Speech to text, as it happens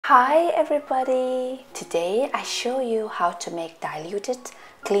Hi everybody! Today I show you how to make diluted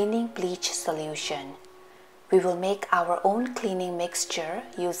cleaning bleach solution. We will make our own cleaning mixture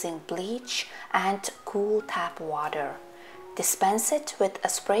using bleach and cool tap water. Dispense it with a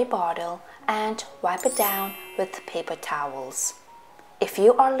spray bottle and wipe it down with paper towels. If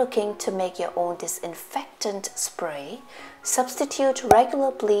you are looking to make your own disinfectant spray, substitute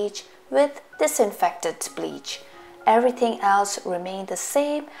regular bleach with disinfected bleach. Everything else remains the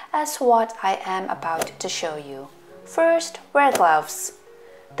same as what I am about to show you. First, wear gloves.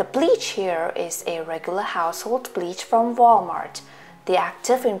 The bleach here is a regular household bleach from Walmart. The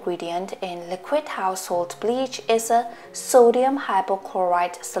active ingredient in liquid household bleach is a sodium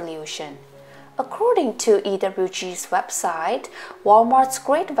hypochlorite solution. According to EWG's website, Walmart's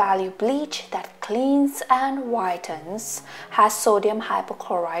Great Value bleach that cleans and whitens has sodium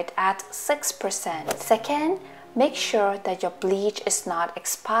hypochlorite at 6%. Second, make sure that your bleach is not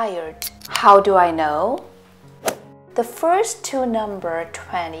expired. How do I know? The first two number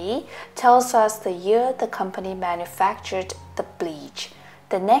 20 tells us the year the company manufactured the bleach.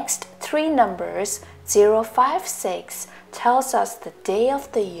 The next three numbers 056 tells us the day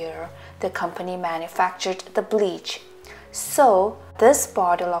of the year the company manufactured the bleach. So this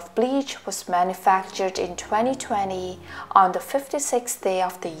bottle of bleach was manufactured in 2020 on the 56th day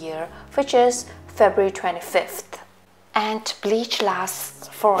of the year, which is February 25th. And bleach lasts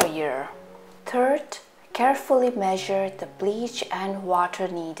for a year. Third, carefully measure the bleach and water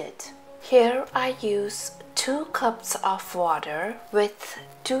needed. Here I use 2 cups of water with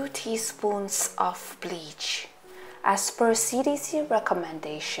 2 teaspoons of bleach. As per CDC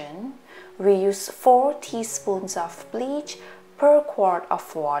recommendation, we use 4 teaspoons of bleach per quart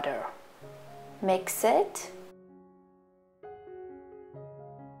of water. Mix it.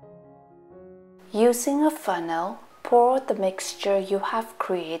 Using a funnel, pour the mixture you have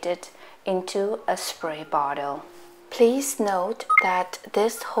created into a spray bottle. Please note that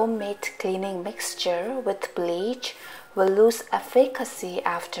this homemade cleaning mixture with bleach will lose efficacy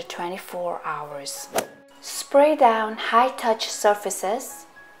after 24 hours. Spray down high-touch surfaces.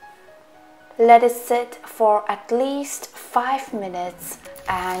 Let it sit for at least 5 minutes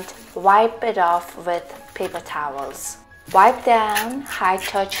and wipe it off with paper towels. Wipe down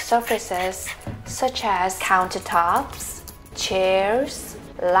high-touch surfaces such as countertops, chairs,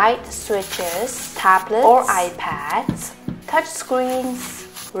 light switches, tablets or iPads, touch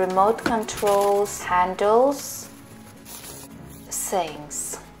screens, remote controls, handles,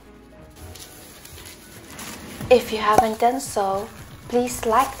 sinks. If you haven't done so, please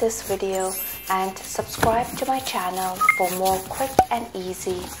like this video and subscribe to my channel for more quick and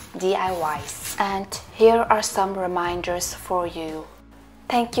easy DIYs. And here are some reminders for you.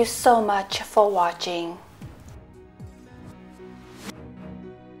 Thank you so much for watching.